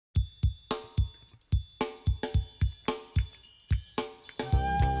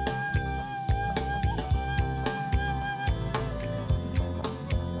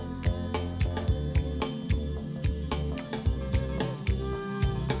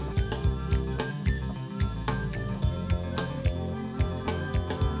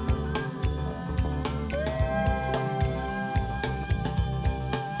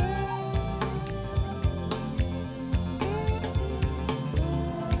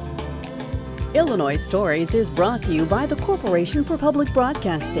Illinois Stories is brought to you by the Corporation for Public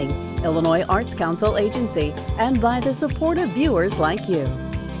Broadcasting, Illinois Arts Council Agency, and by the supportive viewers like you.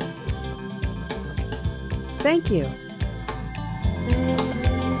 Thank you.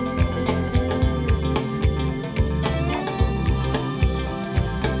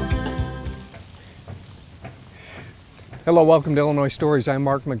 Hello, welcome to Illinois Stories. I'm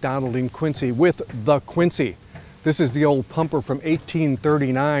Mark McDonald in Quincy with the Quincy. This is the old pumper from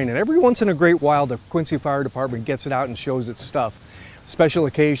 1839, and every once in a great while the Quincy Fire Department gets it out and shows its stuff. Special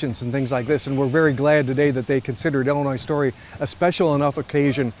occasions and things like this, and we're very glad today that they considered Illinois Story a special enough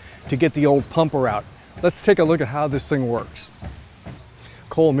occasion to get the old pumper out. Let's take a look at how this thing works.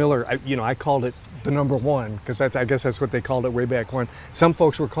 Cole Miller, I called it the #1 because I guess that's what they called it way back when. Some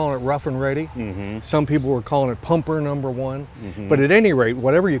folks were calling it rough and ready. Some people were calling it pumper #1. But at any rate,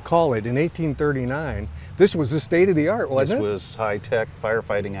 whatever you call it, in 1839, this was the state of the art, wasn't it? This was high-tech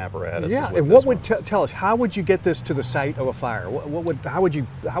firefighting apparatus. Yeah, and what would tell us, how would you get this to the site of a fire? How would you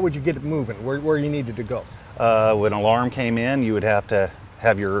get it moving, where you needed to go? When an alarm came in, you would have to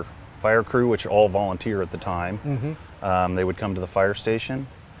have your fire crew, which all volunteer at the time. They would come to the fire station.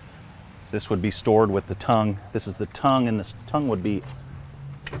 This would be stored with the tongue. This is the tongue, and this tongue would be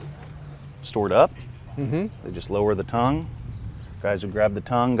stored up. They just lower the tongue. Guys would grab the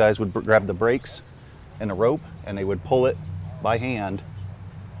tongue, guys would grab the brakes and a rope, and they would pull it by hand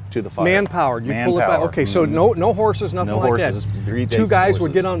to the fire. Man-powered, you pull it back. Okay, so no horses, nothing like that. Two guys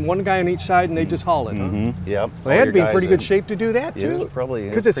would get on, one guy on each side, and they just haul it, huh? Yep. Well, they had to be in pretty good shape to do that, too. Yeah, probably.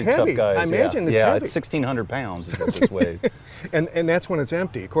 Because it's heavy. I imagine it's heavy. Yeah, it's 1,600 pounds is what this weighs. And that's when it's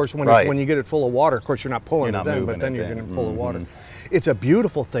empty. Of course, when you get it full of water, of course, you're not pulling it then, but then you're getting it full of water. It's a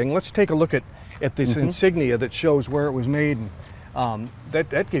beautiful thing. Let's take a look at this insignia that shows where it was made.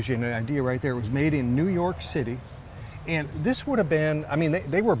 That gives you an idea right there. It was made in New York City. And this would have been, I mean,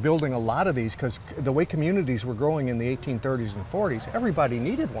 they were building a lot of these because the way communities were growing in the 1830s and 40s, everybody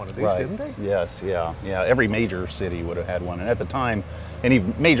needed one of these, didn't they? Yes, yeah. Every major city would have had one. And at the time, any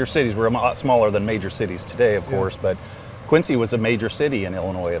major cities were a lot smaller than major cities today, of course, but Quincy was a major city in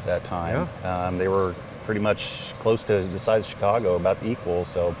Illinois at that time. They were pretty much close to the size of Chicago, about equal,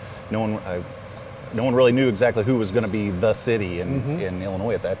 so no one really knew exactly who was going to be the city in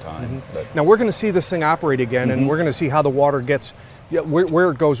Illinois at that time. Now we're going to see this thing operate again, and we're going to see how the water gets,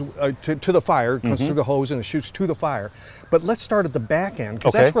 where it goes to the fire. It comes through the hose and it shoots to the fire. But let's start at the back end,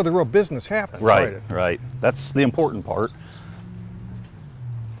 because that's where the real business happens. Right. That's the important part.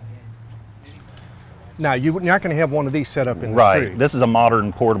 Now, you're not going to have one of these set up in the street. This is a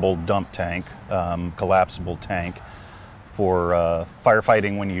modern portable dump tank, collapsible tank, for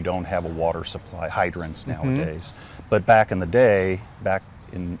firefighting when you don't have a water supply, hydrants nowadays. But back in the day, back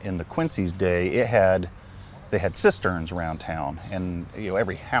in the Quincy's day, they had cisterns around town, and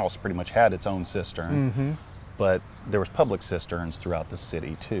every house pretty much had its own cistern. But there was public cisterns throughout the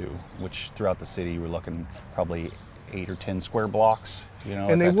city too, which throughout the city you were looking probably 8 or 10 square blocks.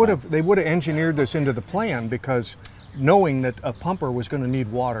 And they would have engineered this into the plan, because knowing that a pumper was going to need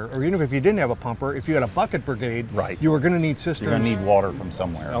water, or even if you didn't have a pumper, if you had a bucket brigade, you were going to need cisterns. You're going to need water from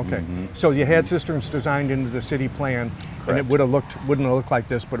somewhere. Okay, so you had cisterns designed into the city plan, and it wouldn't have looked like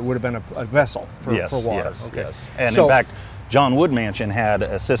this, but it would have been a vessel for water. Yes. And in fact, John Wood Mansion had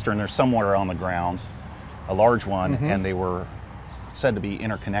a cistern there somewhere on the grounds, a large one, and they were said to be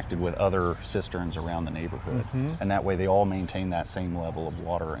interconnected with other cisterns around the neighborhood, and that way they all maintain that same level of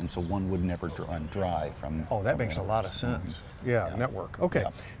water, and so one would never run dry from. Oh, that makes a lot of sense. Network. Okay,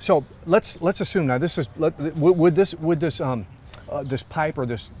 so let's assume now this is would this pipe, or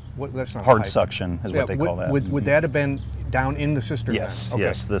this that's not hard suction is what they call that. Would that have been down in the cistern? Yes.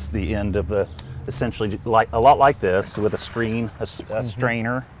 Yes. This the end of the, essentially a lot like this, with a screen, a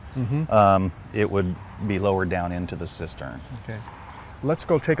strainer. It would be lowered down into the cistern. Okay. Let's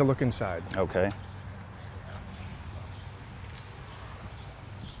go take a look inside. Okay.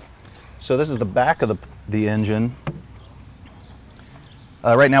 So this is the back of the engine.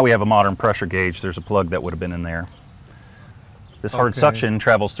 Right now we have a modern pressure gauge. There's a plug that would have been in there. This hard suction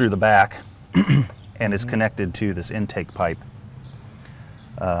travels through the back and is connected to this intake pipe.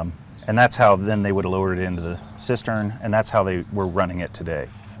 And that's how then they would have lowered it into the cistern, and that's how they were running it today.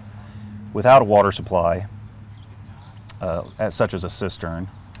 Without a water supply, such as a cistern,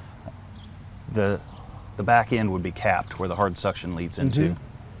 the back end would be capped where the hard suction leads into.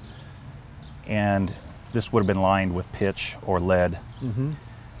 And this would have been lined with pitch or lead.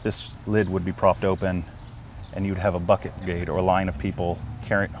 This lid would be propped open, and you'd have a bucket brigade or a line of people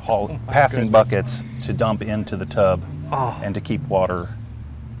passing buckets to dump into the tub and to keep water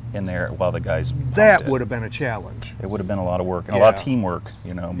in there while the guys pumped That it. would have been a challenge. It would have been a lot of work and a lot of teamwork,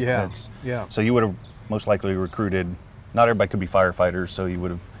 you know. Yeah. Yeah. So you would have most likely recruited, not everybody could be firefighters, so you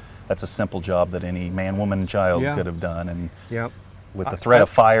would have, that's a simple job that any man, woman, and child could have done. And with the threat of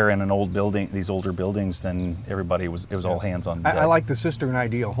fire in an old building, these older buildings, then everybody it was all hands on deck. I like the cistern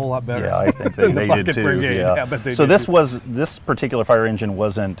idea a whole lot better. Yeah, I think they did too. Brigade. Yeah. But they so did this particular fire engine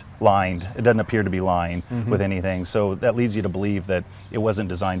wasn't lined. It doesn't appear to be lined with anything. So that leads you to believe that it wasn't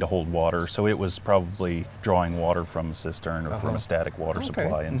designed to hold water. So it was probably drawing water from a cistern or from a static water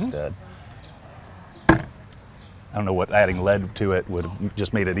supply instead. I don't know what adding lead to it would have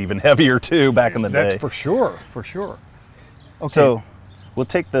just made it even heavier too back in the day. That's for sure, for sure. Okay. So we'll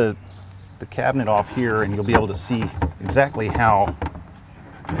take the cabinet off here and you'll be able to see exactly how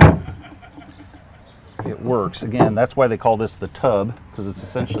it works. Again, that's why they call this the tub, because it's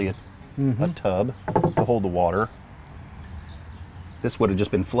essentially a tub to hold the water. This would have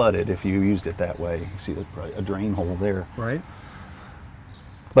just been flooded if you used it that way. You see a drain hole there. Right.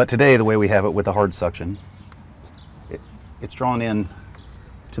 But today, the way we have it with the hard suction, it's drawn in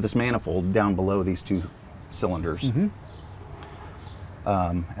to this manifold down below these two cylinders.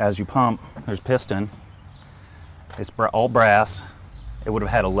 As you pump, there's piston. It's all brass. It would have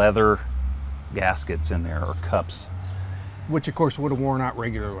had a leather gaskets in there or cups. Which of course would have worn out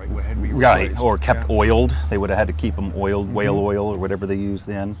regularly. Had to be right, replaced. or kept oiled. They would have had to keep them oiled, whale oil or whatever they used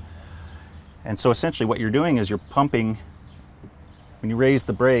then. And so essentially what you're doing is you're pumping, when you raise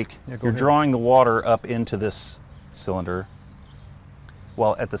the brake, you're drawing the water up into this cylinder,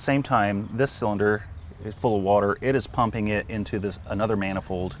 while at the same time this cylinder is full of water. It is pumping it into this another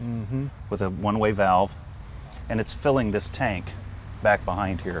manifold with a one-way valve, and it's filling this tank back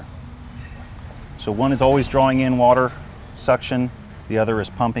behind here. So one is always drawing in water, suction, the other is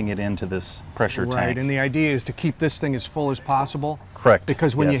pumping it into this pressure tank. Right, and the idea is to keep this thing as full as possible. Correct.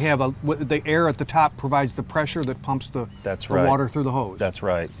 Because when you have the air at the top provides the pressure that pumps the water through the hose. That's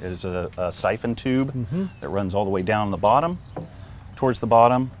right. There's a siphon tube that runs all the way down the bottom, towards the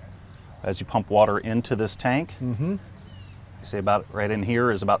bottom. As you pump water into this tank, you say about right in here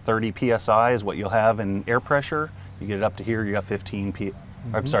is about 30 psi is what you'll have in air pressure. You get it up to here, you got 15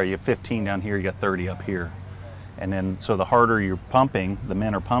 I'm sorry, you have 15 down here, you got 30 up here. And then, so the harder you're pumping, the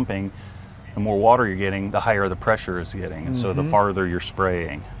men are pumping, the more water you're getting, the higher the pressure is getting. And so the farther you're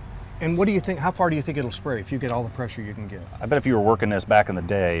spraying. And what do you think, how far do you think it'll spray if you get all the pressure you can get? I bet if you were working this back in the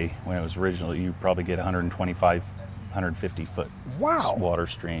day, when it was originally, you'd probably get 125, 150 foot water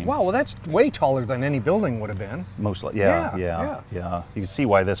stream. Wow, well that's way taller than any building would have been. Most likely, yeah. You can see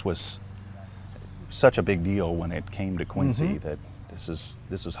why this was such a big deal when it came to Quincy, that this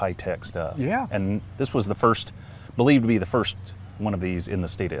was high-tech stuff. Yeah. And this was the first, believed to be the first one of these in the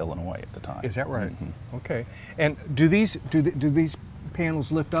state of Illinois at the time. Is that right? Okay. And do these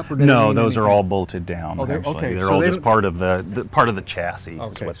panels lift up, or do no? Those are all bolted down. Oh, they're all just part of the chassis.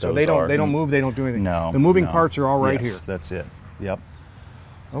 Okay. Is what So those they don't are. move. They don't do anything. No. The moving parts are all right here. That's it. Yep.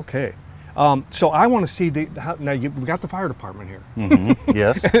 Okay. So I want to see now we've got the fire department here.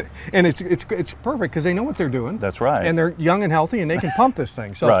 Yes. And it's perfect because they know what they're doing. That's right. And they're young and healthy, and they can pump this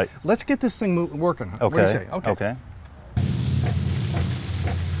thing. So let's get this thing working. Okay. What do you say? Okay.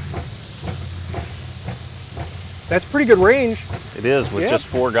 That's pretty good range. It is with just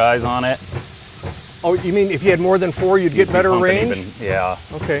 4 guys on it. Oh, you mean if you had more than 4, you'd get better range? Yeah.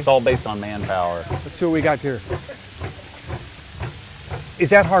 Okay. It's all based on manpower. Let's see what we got here. Is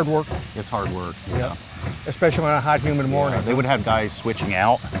that hard work? It's hard work. Yeah. Especially on a hot, humid morning. They would have guys switching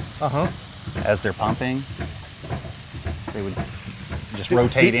out as they're pumping. They would just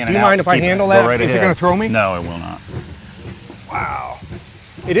rotate in and out. Do you mind if I handle that? Right, is it going to throw me? No, it will not. Wow.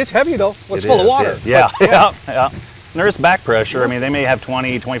 It is heavy though. Well, it's full of water. Yeah. Yeah. And there's back pressure. I mean, they may have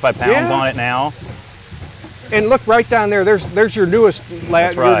 20, 25 pounds on it now. And look right down there. There's your newest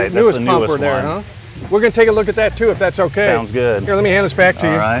newest pumper there, huh? We're going to take a look at that too, if that's okay. Sounds good. Here, let me hand this back to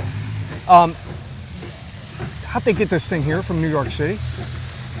you. All right. How'd they get this thing here from New York City?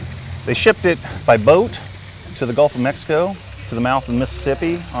 They shipped it by boat to the Gulf of Mexico, to the mouth of the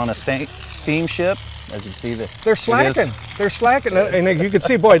Mississippi on a steamship. As you see, they're slacking. They're slacking, and you can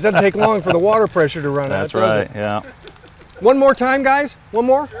see, boy, it doesn't take long for the water pressure to run out. That's right. Yeah. One more time, guys. One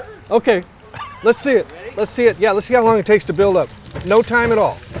more. Okay. Let's see it. Let's see it. Yeah. Let's see how long it takes to build up. No time at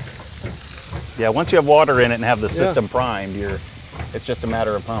all. Yeah. Once you have water in it and have the system primed, it's just a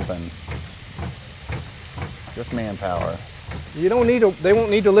matter of pumping. Just manpower. You don't need to. They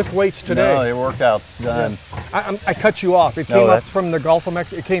won't need to lift weights today. No, your workout's done. Yeah. I cut you off. It came up from the Gulf of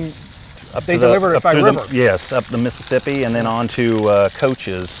Mexico. It came. They delivered it by river. Yes, up the Mississippi, and then onto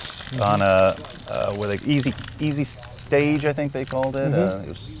coaches on with an easy stage, I think they called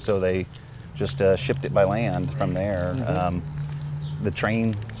it. So they just shipped it by land from there. The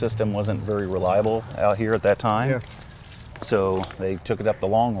train system wasn't very reliable out here at that time, so they took it up the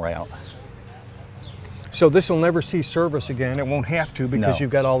long route. So this will never see service again. It won't have to because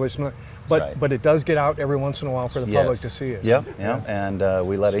you've got all this money. But it does get out every once in a while for the public to see it. Yep. And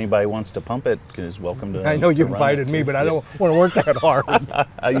we let anybody who wants to pump it is welcome to. I know you invited me, but I don't want to work that hard.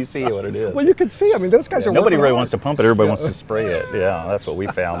 You see what it is. Well, you can see. I mean, those guys are. Nobody really hard. wants to pump it. Everybody wants to spray it. Yeah, that's what we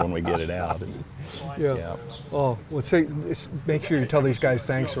found when we get it out. Oh, well, make sure you tell these guys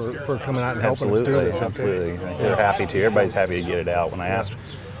thanks for coming out and helping us do this. Absolutely. They're happy to. Everybody's happy to get it out.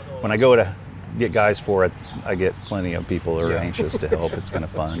 When I go to get guys for it, I get plenty of people who are anxious to help. It's kind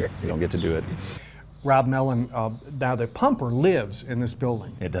of fun. You don't get to do it. Rob Mellon, now the pumper lives in this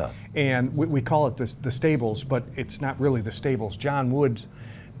building. It does. And we call it the stables, but it's not really the stables. John Wood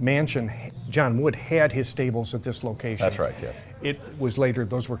had his stables at this location. That's right, yes. It was later,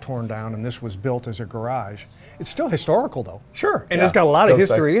 those were torn down, and this was built as a garage. It's still historical, though. Sure. And it's got a lot of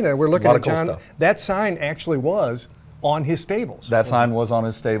history in it. We're looking at John. Cool stuff. That sign actually was on his stables. That sign was on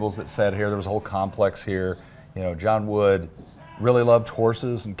his stables. It said here, there was a whole complex here. You know, John Wood really loved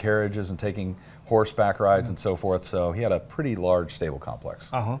horses and carriages and taking horseback rides and so forth, so he had a pretty large stable complex.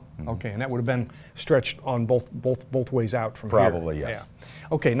 Okay, and that would have been stretched on both ways out from Probably, here. yes.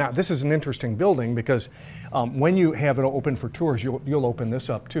 Yeah. Okay, now this is an interesting building because when you have it open for tours, you'll open this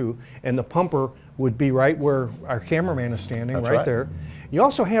up too, and the pumper would be right where our cameraman is standing. That's right there. You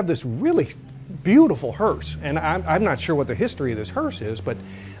also have this really beautiful hearse, and I'm not sure what the history of this hearse is, but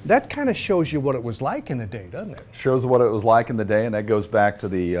that kind of shows you what it was like in the day, doesn't it? Shows what it was like in the day, and that goes back to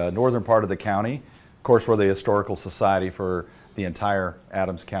the northern part of the county. Of course, we're the historical society for the entire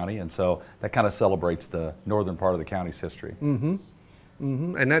Adams County, and so that kind of celebrates the northern part of the county's history.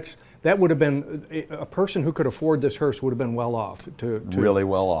 And that would have been a person who could afford this hearse would have been well off really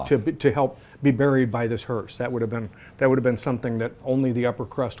well off to help be buried by this hearse. That would have been something that only the upper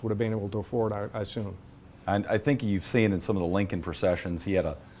crust would have been able to afford, I assume. And I think you've seen in some of the Lincoln processions, he had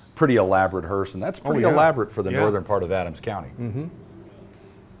a pretty elaborate hearse, and that's pretty elaborate for the northern part of Adams County.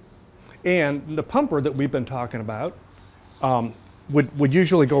 And the pumper that we've been talking about would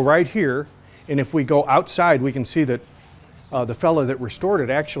usually go right here, and if we go outside, we can see that the fellow that restored it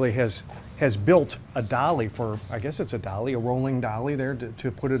actually has built a dolly for, I guess it's a dolly, a rolling dolly there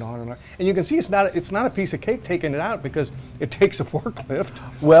to put it on. And you can see it's not a piece of cake taking it out because it takes a forklift.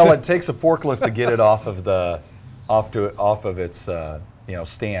 Well, it takes a forklift to get it off of its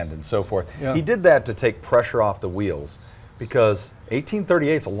stand and so forth. Yeah. He did that to take pressure off the wheels because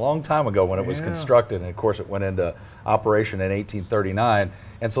 1838 is a long time ago when it was constructed, and of course it went into operation in 1839.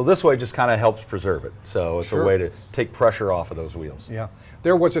 And so this way just kind of helps preserve it. So it's a way to take pressure off of those wheels. Yeah,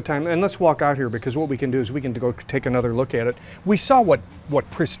 there was a time, and let's walk out here because what we can do is we can go take another look at it. We saw what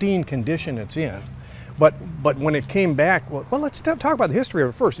pristine condition it's in, but when it came back, well let's talk about the history of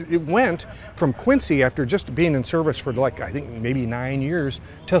it first. It went from Quincy after just being in service for I think maybe 9 years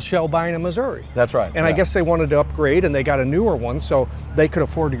till Shelbina, Missouri. That's right. And I guess they wanted to upgrade and they got a newer one so they could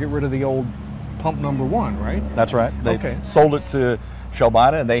afford to get rid of the old pump number 1, right? That's right. They sold it to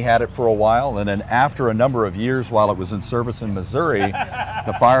Shelbina, and they had it for a while, and then after a number of years while it was in service in Missouri,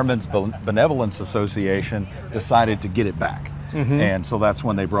 the Firemen's Benevolence Association decided to get it back. And so that's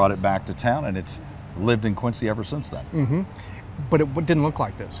when they brought it back to town, and it's lived in Quincy ever since then. But it didn't look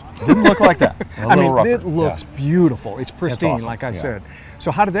like this. Didn't look like that. I mean, it looks beautiful. It's pristine, awesome. like I said.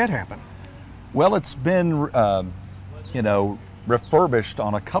 So how did that happen? Well, it's been, refurbished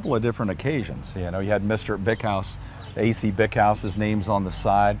on a couple of different occasions. You had Mr. Bickhouse, A.C. Bickhouse, his name's on the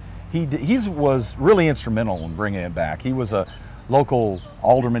side. He was really instrumental in bringing it back. He was a local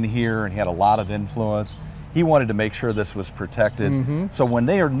alderman here, and he had a lot of influence. He wanted to make sure this was protected. So when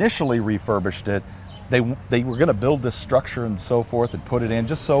they initially refurbished it, they were going to build this structure and so forth and put it in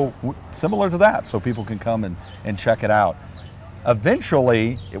just similar to that, so people can come and check it out.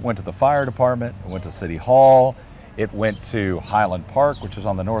 Eventually, it went to the fire department, it went to City Hall, it went to Highland Park, which is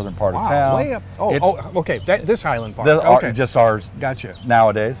on the northern part of town. Way up. Okay. This Highland Park. Just ours. Gotcha.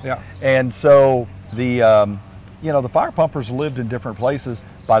 Nowadays. Yeah. And so the fire pumpers lived in different places.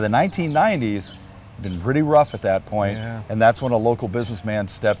 By the 1990s, been pretty rough at that point, and that's when a local businessman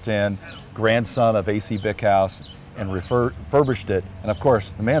stepped in, grandson of A.C. Bickhouse, and refurbished it. And of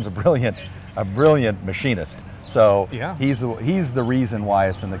course, the man's a brilliant machinist. So he's the reason why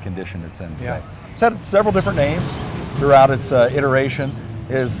it's in the condition it's in today. It's had several different names throughout its iteration.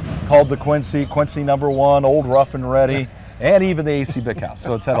 It is called the Quincy number 1, Old Rough and Ready, and even the A.C. Bickhouse.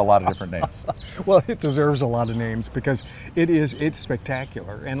 So it's had a lot of different names. Well, it deserves a lot of names because it's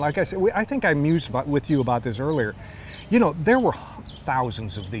spectacular. And like I said, I think I mused with you about this earlier. You know, there were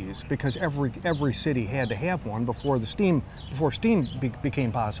thousands of these because every city had to have one before steam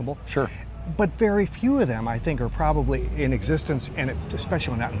became possible. Sure. But very few of them, I think, are probably in existence, and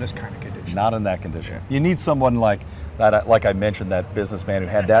especially not in this kind of condition. Not in that condition. You need someone like that, like I mentioned, that businessman who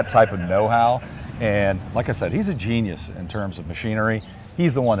had that type of know-how. And like I said, he's a genius in terms of machinery.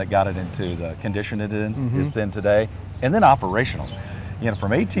 He's the one that got it into the condition it's in today, and then operational. You know,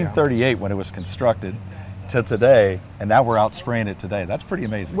 from 1838 when it was constructed to today, and now we're out spraying it today. That's pretty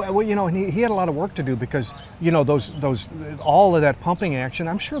amazing. Well, you know, and he had a lot of work to do because, you know, those all of that pumping action,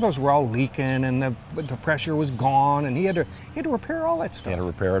 I'm sure those were all leaking and the pressure was gone, and he had to repair all that stuff. He had to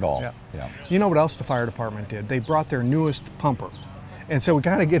repair it all. Yeah. You know what else the fire department did? They brought their newest pumper. And so we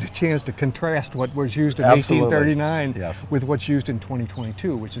kind of get a chance to contrast what was used in 1839 with what's used in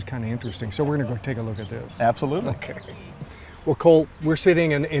 2022, which is kind of interesting. So we're going to go take a look at this. Absolutely. Okay. Well, Cole, we're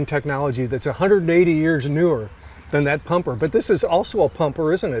sitting in technology that's 180 years newer than that pumper, but this is also a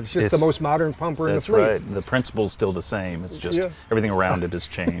pumper, isn't it? It's just the most modern pumper in the fleet. That's right. The principle's still the same. It's just everything around it has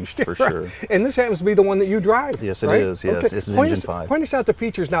changed for sure. And this happens to be the one that you drive. Yes, it is. Yes, Okay. This is engine 5. Point us out the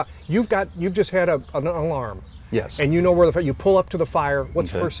features now. You've just had an alarm. Yes. And you know where you pull up to the fire.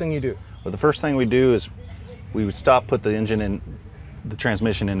 What's the first thing you do? Well, the first thing we do is we would stop, put the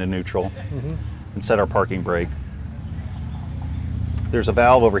transmission into neutral, and set our parking brake. There's a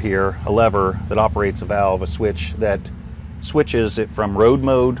valve over here, a lever that operates a switch that switches it from road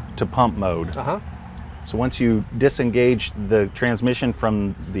mode to pump mode. So once you disengage the transmission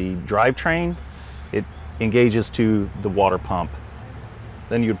from the drivetrain, it engages to the water pump.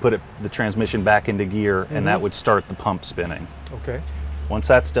 Then you'd put the transmission back into gear, and that would start the pump spinning. Okay. Once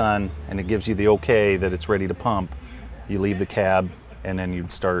that's done, and it gives you the okay that it's ready to pump, you leave the cab, and then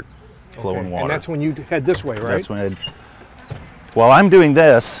you'd start flowing water. And that's when you head this way, right? That's when while I'm doing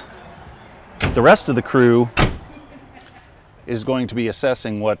this, the rest of the crew is going to be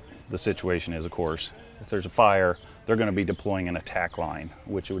assessing what the situation is, of course. If there's a fire, they're going to be deploying an attack line,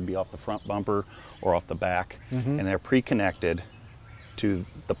 which would be off the front bumper or off the back, and they're pre-connected to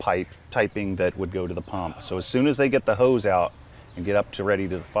the piping that would go to the pump. So as soon as they get the hose out and get up to ready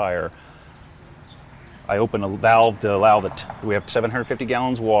to the fire, I open a valve to allow we have 750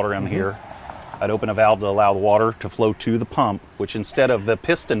 gallons of water in here. I'd open a valve to allow the water to flow to the pump, which instead of the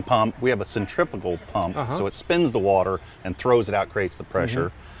piston pump, we have a centrifugal pump. So it spins the water and throws it out, creates the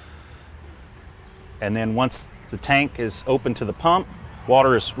pressure. And then once the tank is open to the pump,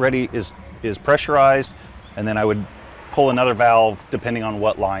 water is ready, is pressurized, and then I would pull another valve depending on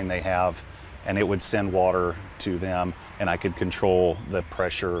what line they have, and it would send water to them, and I could control the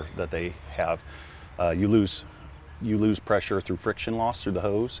pressure that they have. You lose pressure through friction loss through the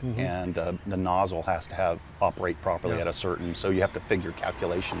hose, and the nozzle has to operate properly at a certain, so you have to figure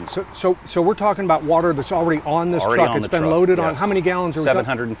calculations. So we're talking about water that's already on this truck. It's been loaded on, how many gallons are we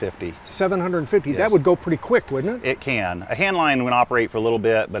 750. 750, Yes. that would go pretty quick, wouldn't it? It can. A hand line would operate for a little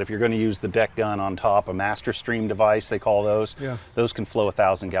bit, but if you're going to use the deck gun on top, a master stream device, they call those, those can flow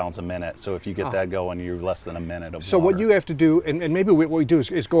 1,000 gallons a minute. So if you get that going, you're less than a minute of So water. what you have to do, and maybe what we do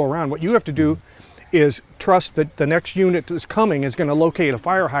is go around, what you have to do is trust that the next unit that's coming is going to locate a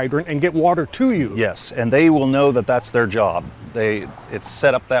fire hydrant and get water to you. Yes, and they will know that that's their job. It's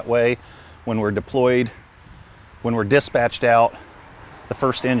set up that way when we're deployed, when we're dispatched out. The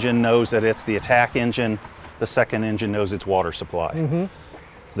first engine knows that it's the attack engine. The second engine knows it's water supply.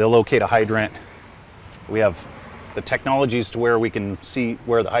 They'll locate a hydrant. We have the technologies to where we can see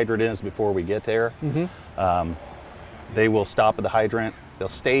where the hydrant is before we get there. They will stop at the hydrant. They'll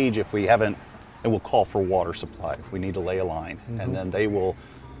stage if we haven't, and we'll call for water supply if we need to lay a line. And then they will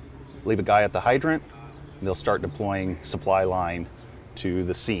leave a guy at the hydrant, and they'll start deploying supply line to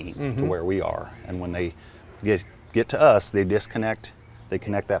the scene, to where we are. And when they get to us, they disconnect, they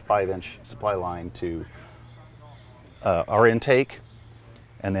connect that 5-inch supply line to our intake,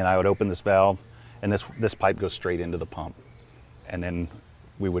 and then I would open this valve, and this pipe goes straight into the pump. And then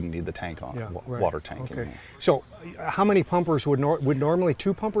we wouldn't need the tank on, water tank. Okay. So how many pumpers would normally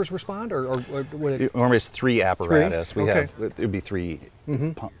 2 pumpers respond, or would it? Normally it's 3 apparatus. 3? We have, it would be 3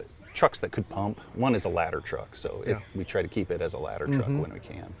 trucks that could pump. One is a ladder truck, so we try to keep it as a ladder truck when we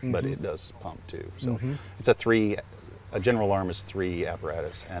can, but it does pump too. So it's a general alarm is 3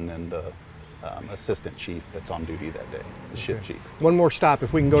 apparatus, and then the assistant chief that's on duty that day, the shift chief. One more stop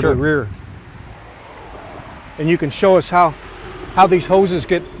if we can go to the rear. And you can show us how these hoses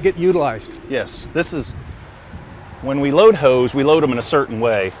get utilized. Yes, this is, when we load hose, we load them in a certain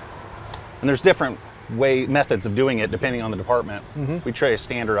way. And there's different methods of doing it depending on the department. We try to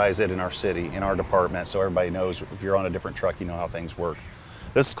standardize it in our city, in our department, so everybody knows if you're on a different truck, you know how things work.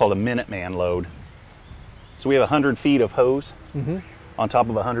 This is called a Minuteman load. So we have 100 feet of hose on top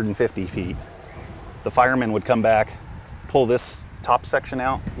of 150 feet. The fireman would come back, pull this top section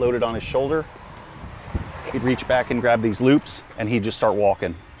out, load it on his shoulder. He'd reach back and grab these loops, and he'd just start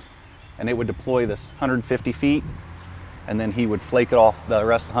walking. And it would deploy this 150 feet, and then he would flake it off, the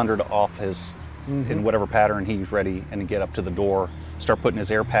rest of the 100 off his, in whatever pattern he's ready, and get up to the door, start putting his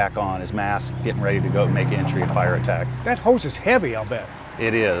air pack on, his mask, getting ready to go and make entry and fire attack. That hose is heavy, I'll bet.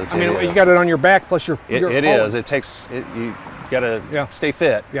 It is. I mean, you got it on your back plus your. It is. It takes. You got to stay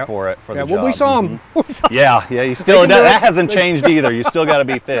fit for it for the job. Well, we saw him. Yeah. You still. That hasn't changed either. You still got to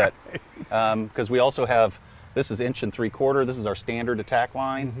be fit, because we also have. This is 1 3/4. This is our standard attack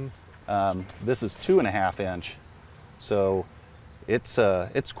line. This is 2.5 inch. So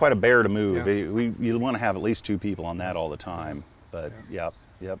it's quite a bear to move. You want to have at least 2 people on that all the time. But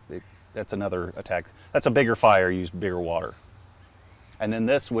that's another attack. That's a bigger fire, use bigger water. And then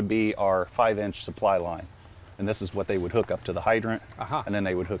this would be our 5-inch supply line. And this is what they would hook up to the hydrant, and then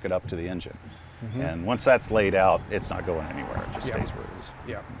they would hook it up to the engine. And once that's laid out, it's not going anywhere. It just stays where it is.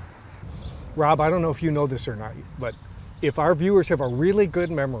 Yeah. Rob, I don't know if you know this or not, but if our viewers have a really good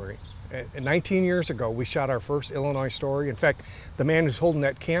memory, 19 years ago, we shot our first Illinois story. In fact, the man who's holding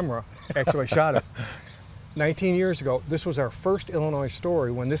that camera actually shot it. 19 years ago, this was our first Illinois story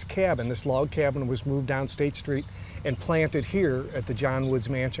when this cabin, this log cabin, was moved down State Street and planted here at the John Woods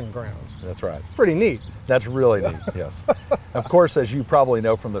Mansion grounds. That's right. It's pretty neat. That's really neat, yes. Of course, as you probably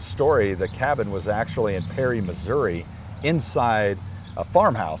know from the story, the cabin was actually in Perry, Missouri, inside a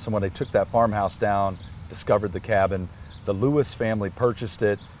farmhouse. And when they took that farmhouse down, discovered the cabin, the Lewis family purchased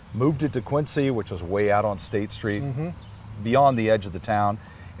it, moved it to Quincy, which was way out on State Street, beyond the edge of the town.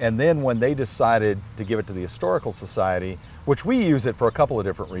 And then when they decided to give it to the Historical Society, which we use it for a couple of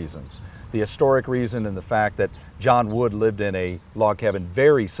different reasons. The historic reason and the fact that John Wood lived in a log cabin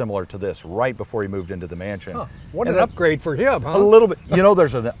very similar to this right before he moved into the mansion. What an upgrade for him, huh? A little bit. You know,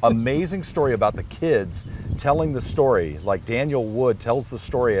 there's an amazing story about the kids telling the story. Like Daniel Wood tells the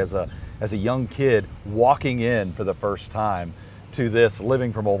story as a young kid walking in for the first time to this,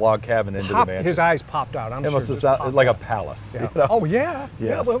 living from a log cabin into the mansion. His eyes popped out. It must have sounded like a palace. Yeah. You know? Oh yeah.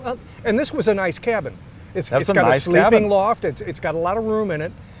 Yes. Yeah. Well, and this was a nice cabin. It's got nice a sleeping cabin. loft. It's got a lot of room in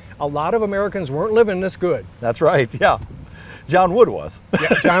it. A lot of Americans weren't living this good. That's right. Yeah. John Wood was.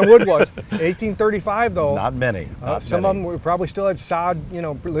 Yeah, John Wood was. 1835 though. Not many. Some of them probably still had sod, you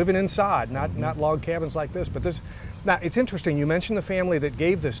know, living in sod, not log cabins like this. But this, now it's interesting. You mentioned the family that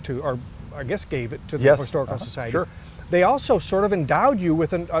gave this to, or I guess gave it to the Historical Society. Sure. They also sort of endowed you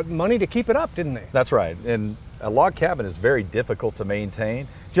with money to keep it up, didn't they? That's right. And a log cabin is very difficult to maintain.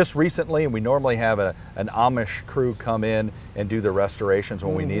 Just recently, and we normally have an Amish crew come in and do the restorations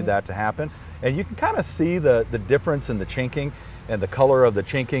when we need that to happen. And you can kind of see the difference in the chinking and the color of the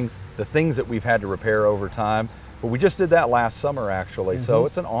chinking, the things that we've had to repair over time. But we just did that last summer, actually. So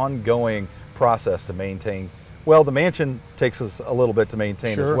it's an ongoing process to maintain. Well, the mansion takes us a little bit to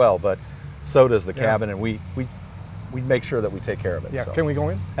maintain as well, but so does the cabin, and we make sure that we take care of it. Yeah, so. Can we go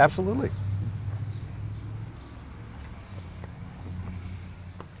in? Absolutely.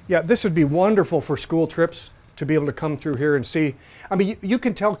 Yeah, this would be wonderful for school trips to be able to come through here and see. I mean, you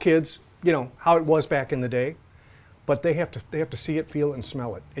can tell kids, you know, how it was back in the day, but they have to see it, feel it, and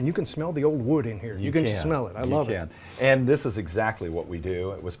smell it. And you can smell the old wood in here. You can smell it. I love it. And this is exactly what we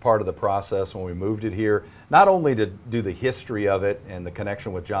do. It was part of the process when we moved it here, not only to do the history of it and the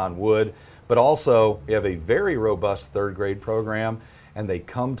connection with John Wood, but also we have a very robust 3rd grade program, and they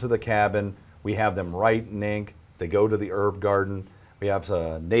come to the cabin. We have them write in ink. They go to the herb garden. We have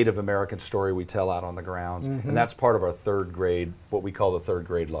a Native American story we tell out on the grounds, and that's part of our 3rd grade, what we call the 3rd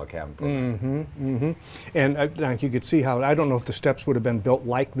grade log cabin program. And you could see how, I don't know if the steps would have been built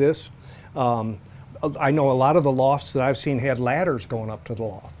like this. I know a lot of the lofts that I've seen had ladders going up to the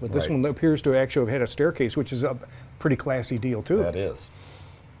loft, but this one appears to actually have had a staircase, which is a pretty classy deal too. That is.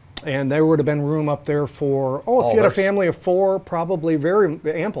 And there would have been room up there for, if you had a family of 4, probably very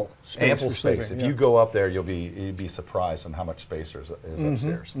ample space. Ample space. If you go up there, you'd be surprised on how much space there is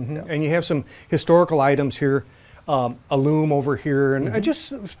upstairs. Yeah. And you have some historical items here, a loom over here, and just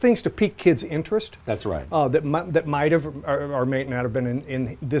things to pique kids' interest. That's right. That might have or may not have been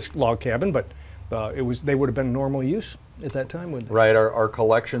in this log cabin, but they would have been normal use at that time, wouldn't they? Right. Our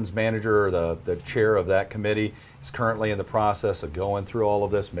collections manager, or the chair of that committee, is currently in the process of going through all of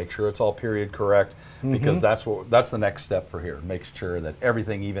this, make sure it's all period correct, because that's the next step for here. Make sure that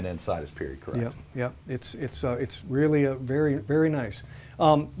everything, even inside, is period correct. Yeah. It's really a very, very nice.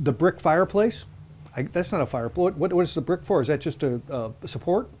 The brick fireplace, that's not a fireplace. What is the brick for? Is that just a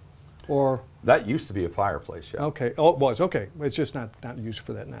support, or? That used to be a fireplace. Yeah. Okay. Oh, it was. Okay. It's just not used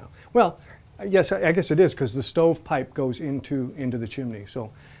for that now. Well, Yes, I guess it is, because the stove pipe goes into the chimney.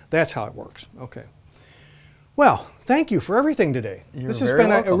 So that's how it works. Okay. Well, thank you for everything today. This has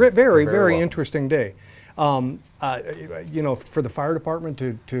been a very interesting day. You know, for the fire department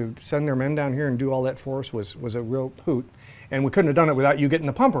to send their men down here and do all that for us was a real hoot. And we couldn't have done it without you getting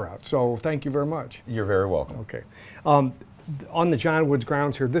the pumper out. So thank you very much. You're very welcome. Okay. On the John Woods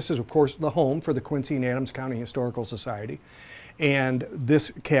grounds here, this is of course the home for the Quincy and Adams County Historical Society. And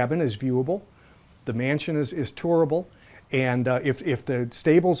this cabin is viewable. The mansion is tourable. And if the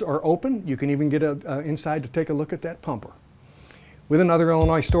stables are open, you can even get inside to take a look at that pumper. With another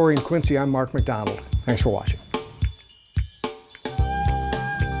Illinois story in Quincy, I'm Mark McDonald. Thanks for watching.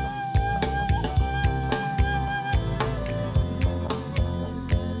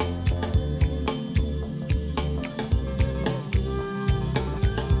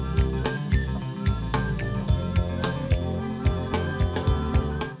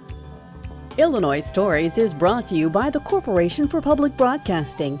 Illinois Stories is brought to you by the Corporation for Public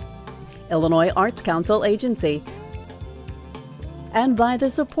Broadcasting, Illinois Arts Council Agency, and by the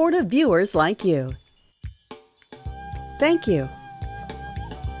support of viewers like you. Thank you.